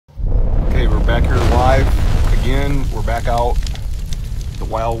back here live again. We're back out the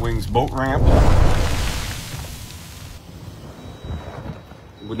Wild Wings boat ramp.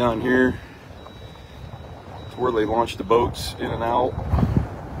 We're down here to where they launch the boats in and out.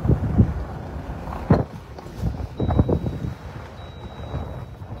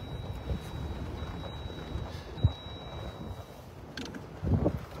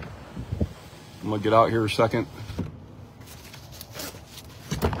 I'm gonna get out here a second.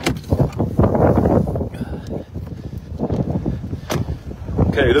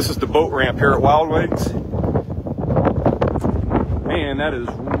 Okay, this is the boat ramp here at Wild Wings. Man, that is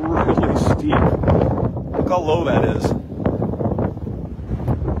really steep. Look how low that is.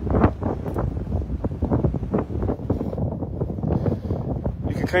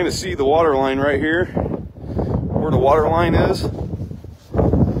 You can kind of see the water line right here, where the water line is.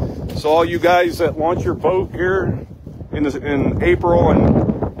 So all you guys that launch your boat here in April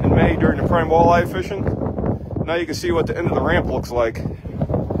and May during the prime walleye fishing, now you can see what the end of the ramp looks like.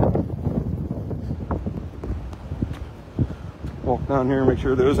 Walk down here, make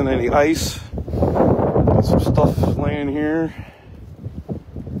sure there isn't any ice. Got some stuff laying here.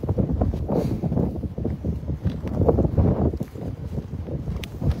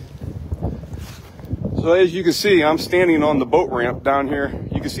 So as you can see, I'm standing on the boat ramp down here.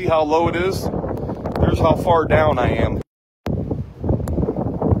 You can see how low it is. There's how far down I am.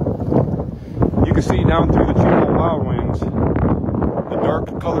 You can see down through the channel of Wild Wings, the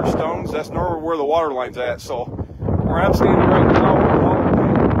dark colored stones, that's normally where the water line's at. So where I'm standing right now,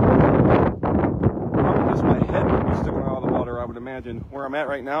 probably just my head would be sticking out of the water, I would imagine, where I'm at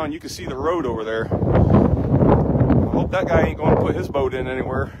right now, and you can see the road over there. I hope that guy ain't going to put his boat in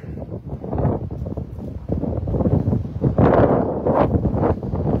anywhere.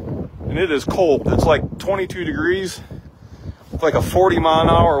 And it is cold. It's like 22 degrees. It's like a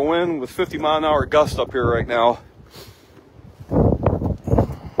 40-mile-an-hour wind with 50-mile-an-hour gusts up here right now.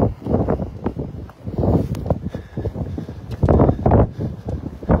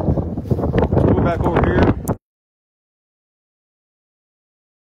 Back over here.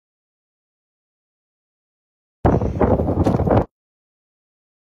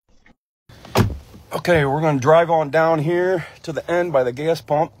 Okay, we're going to drive on down here to the end by the gas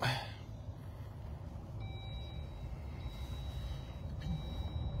pump.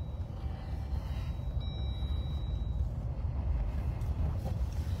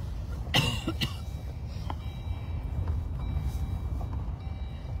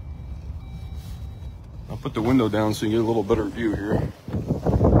 I'll put the window down so you get a little better view here.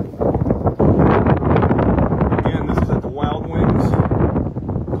 Again, this is at the Wild Wings.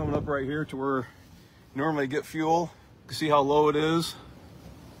 Coming up right here to where you normally get fuel. You can see how low it is.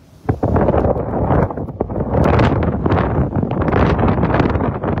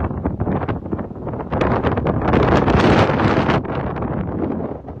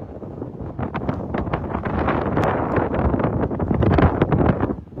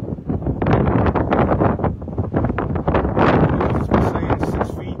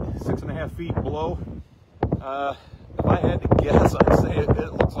 Feet below. If I had to guess, I'd say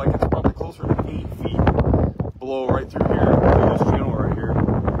it looks like it's probably closer to 8 feet below right through here, through this channel right here.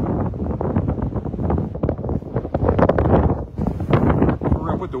 We're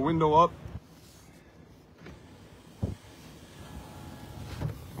gonna put the window up.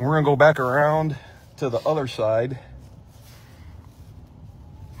 We're gonna go back around to the other side.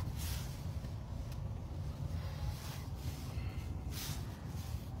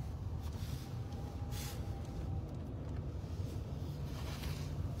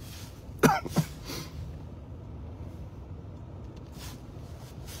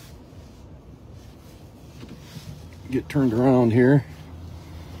 Get turned around here.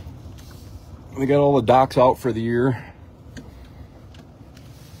 We got all the docks out for the year.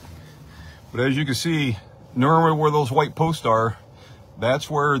 But as you can see, normally where those white posts are, that's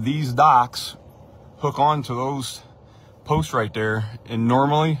where these docks hook onto those posts right there. And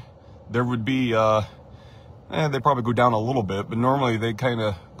normally there would be, they probably go down a little bit, but normally they kind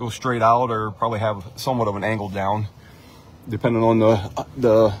of go straight out or probably have somewhat of an angle down, depending on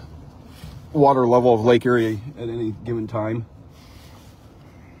the water level of Lake Erie at any given time.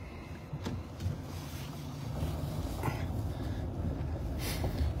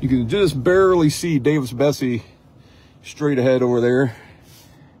 You can just barely see Davis Bessie straight ahead over there.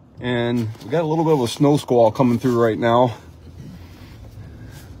 And we got a little bit of a snow squall coming through right now.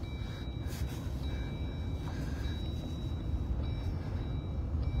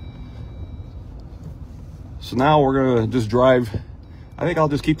 So now we're gonna just drive. I think I'll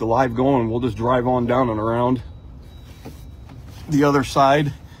just keep the live going. We'll just drive on down and around the other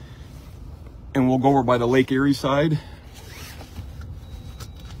side. and we'll go over by the Lake Erie side.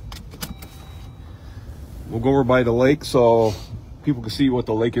 We'll go over by the lake so people can see what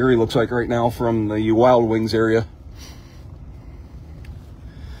the Lake Erie looks like right now from the Wild Wings area.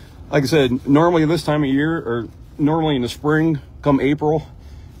 Like I said, normally this time of year, or normally in the spring, come April,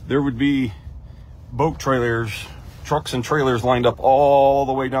 there would be boat trailers, trucks and trailers lined up all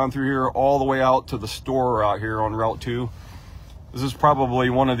the way down through here, all the way out to the store out here on Route 2. This is probably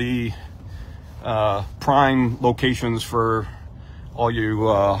one of the prime locations for all you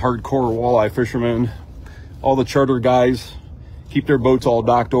hardcore walleye fishermen. All the charter guys keep their boats all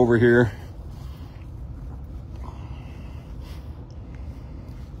docked over here.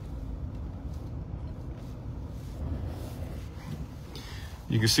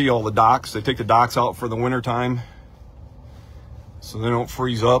 You can see all the docks. They take the docks out for the winter time so they don't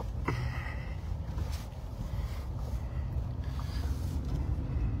freeze up.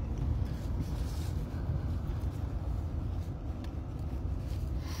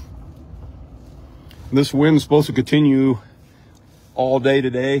 This wind's supposed to continue all day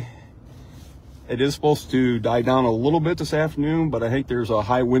today. It is supposed to die down a little bit this afternoon, but I think there's a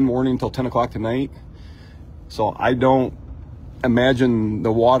high wind warning until 10 o'clock tonight. So I don't imagine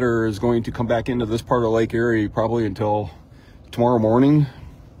the water is going to come back into this part of Lake Erie probably until tomorrow morning.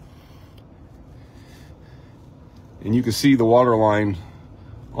 And you can see the water line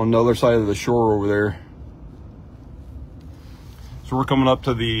on the other side of the shore over there. So we're coming up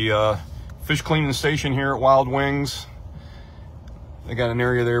to the fish cleaning station here at Wild Wings. They got an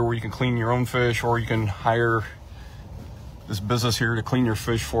area there where you can clean your own fish, or you can hire this business here to clean your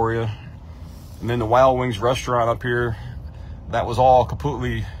fish for you. And then the Wild Wings restaurant up here, that was all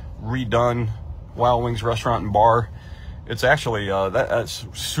completely redone. Wild Wings restaurant and bar. It's actually that's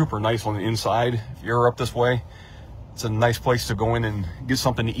super nice on the inside. If you're up this way, it's a nice place to go in and get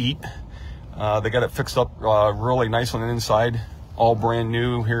something to eat. They got it fixed up really nice on the inside. All brand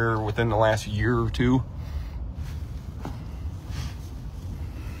new here within the last year or two.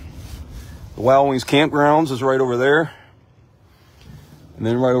 The Wild Wings campgrounds is right over there. And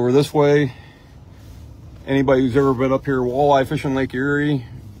then right over this way, anybody who's ever been up here walleye fishing Lake Erie,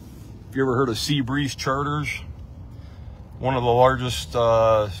 if you ever heard of Sea Breeze Charters, one of the largest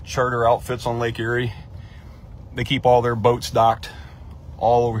charter outfits on Lake Erie. They keep all their boats docked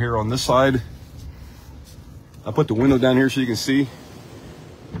all over here on this side. I put the window down here so you can see.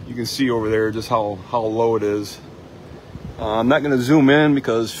 You can see over there just how low it is. I'm not going to zoom in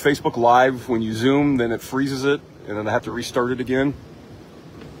because Facebook Live, when you zoom, then it freezes it, and then I have to restart it again.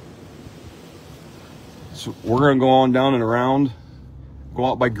 So we're going to go on down and around, go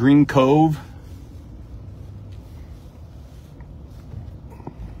out by Green Cove.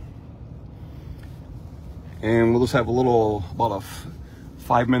 And we'll just have a little, about a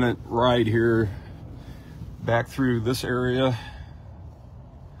 5-minute ride here back through this area.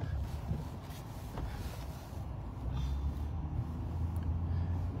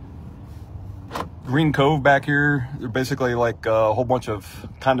 Green Cove back here, they're basically like a whole bunch of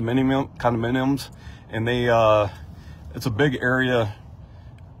condominiums, and they it's a big area.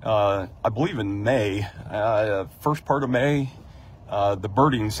 I believe in May, first part of May, the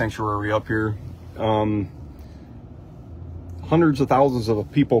birding sanctuary up here. Hundreds of thousands of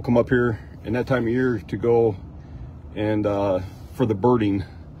people come up here in that time of year to go and for the birding.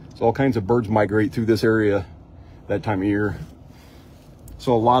 So all kinds of birds migrate through this area that time of year.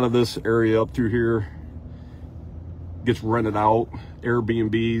 So a lot of this area up through here gets rented out,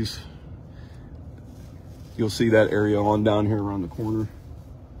 Airbnbs. You'll see that area on down here around the corner.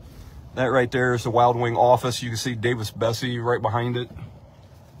 That right there is the Wild Wing office. You can see Davis Bessie right behind it.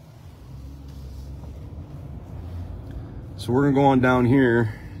 So we're gonna go on down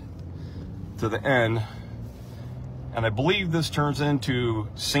here to the end, and I believe this turns into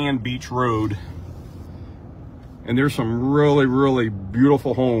Sand Beach Road. And there's some really, really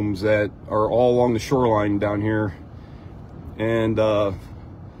beautiful homes that are all along the shoreline down here. And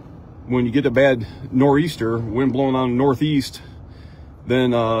when you get a bad nor'easter, wind blowing on the northeast,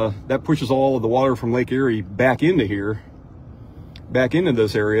 then that pushes all of the water from Lake Erie back into here, back into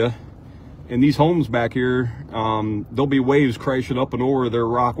this area. And these homes back here, there'll be waves crashing up and over their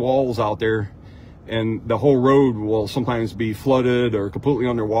rock walls out there, and the whole road will sometimes be flooded or completely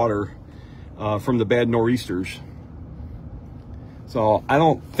underwater from the bad nor'easters. So I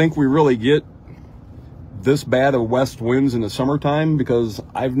don't think we really get this bad of west winds in the summertime, because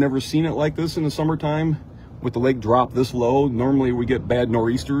I've never seen it like this in the summertime with the lake drop this low. Normally we get bad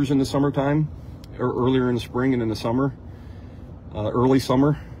nor'easters in the summertime, or earlier in the spring and in the summer, early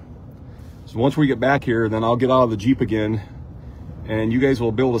summer. So once we get back here, then I'll get out of the Jeep again, and you guys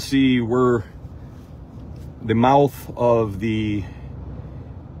will be able to see where the mouth of the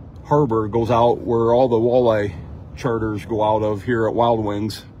harbor goes out where all the walleye charters go out of here at Wild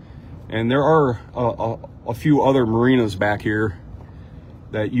Wings. And there are a few other marinas back here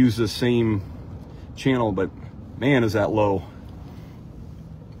that use the same channel, but man, is that low.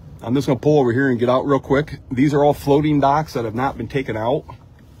 I'm just gonna pull over here and get out real quick. These are all floating docks that have not been taken out.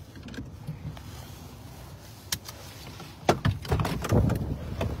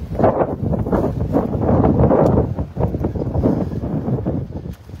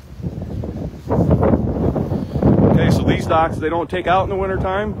 Okay, so these docks, they don't take out in the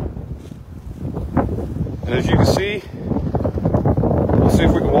wintertime. And as you can see, we'll see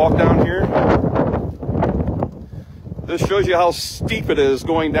if we can walk down here. This shows you how steep it is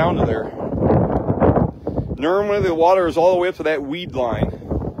going down to there. Normally the water is all the way up to that weed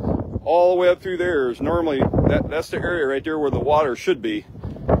line. All the way up through there is normally, that's the area right there where the water should be.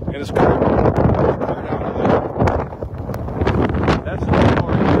 And it's clear down to there. That's the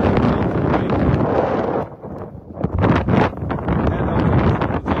water right there.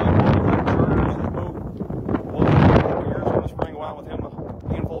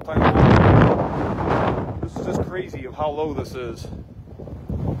 Crazy of how low this is,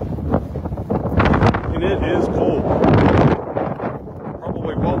 and it is cold,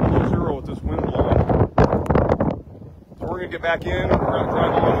 probably well below zero with this wind blowing. So we're gonna get back in, we're gonna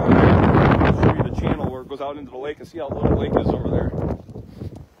drive on, and show you the channel where it goes out into the lake and see how little the lake is over there.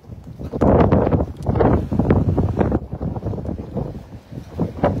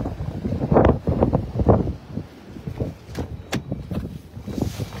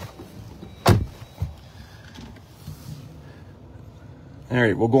 All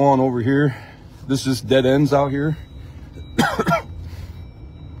right, we'll go on over here. This is dead ends out here.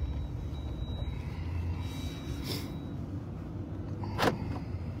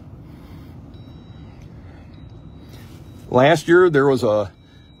 Last year there was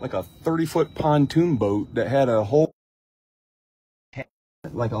like a 30-foot pontoon boat that had a whole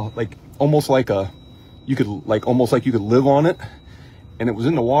almost like you could live on it, and it was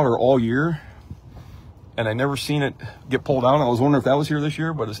in the water all year. And I never seen it get pulled out. I was wondering if that was here this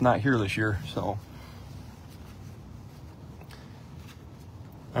year, but it's not here this year. So,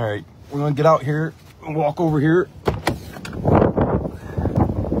 all right, we're gonna get out here and walk over here. And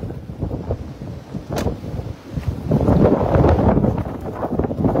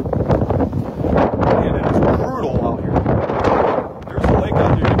it's brutal out here. There's a lake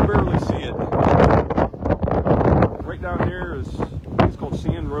out there, you can barely see it. Right down here is, it's called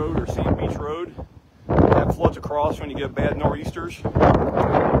Sand Road or Sand Beach Road. That floods across when you get bad nor'easters.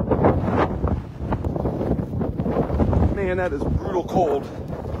 Man, that is brutal cold.